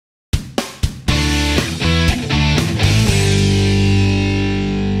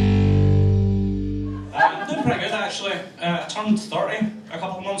turned 30 a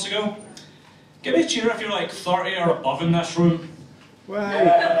couple of months ago. Give me a cheer if you're like 30 or above in this room. Right.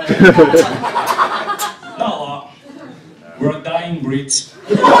 Not a lot. We're a dying breed. It's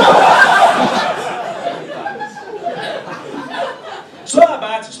not that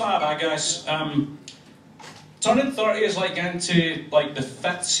bad, it's not that bad, guys. Turning 30 is like into like the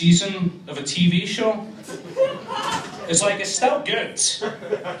 5th season of a TV show. It's like, it's still good.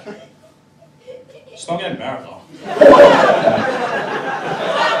 It's not getting better though.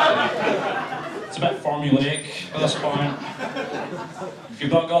 It's a bit formulaic at this point. If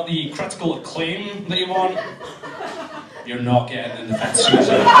you've not got the critical acclaim that you want, you're not getting in the 5th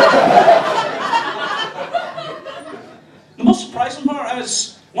season. The most surprising part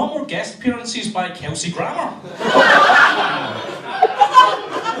is a lot more guest appearances by Kelsey Grammer.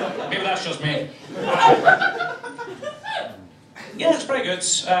 Maybe that's just me. Yeah, it's pretty good.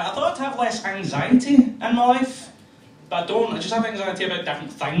 I thought I'd have less anxiety in my life, but I don't. I just have anxiety about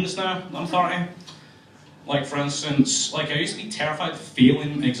different things now that I'm 30. Like, for instance, like I used to be terrified of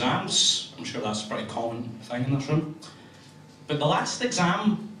failing exams. I'm sure that's a pretty common thing in this room. But the last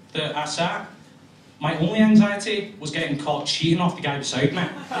exam that I sat, my only anxiety was getting caught cheating off the guy beside me.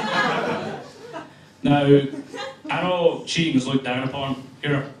 Now, I know cheating is looked down upon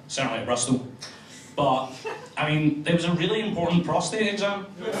here, certainly at Bristol, but I mean, there was a really important prostate exam.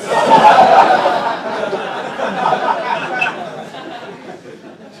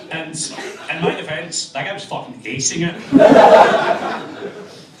 And in my defence, that guy was fucking acing it.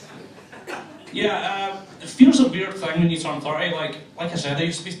 Yeah, fear's a weird thing when you turn 30. Like I said, I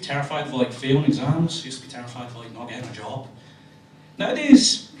used to be terrified of like failing exams. I used to be terrified of like not getting a job.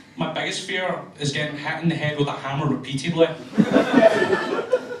 Nowadays, my biggest fear is getting hit in the head with a hammer repeatedly.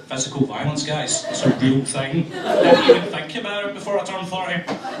 Physical violence, guys, it's a real thing. I didn't even think about it before I turned 30.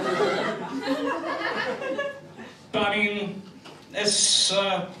 But I mean, it's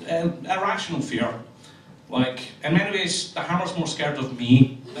an irrational fear. Like, in many ways, the hammer's more scared of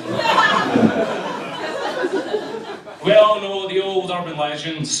me than we all know the old urban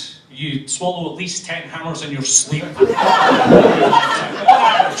legend, you swallow at least 10 hammers in your sleep.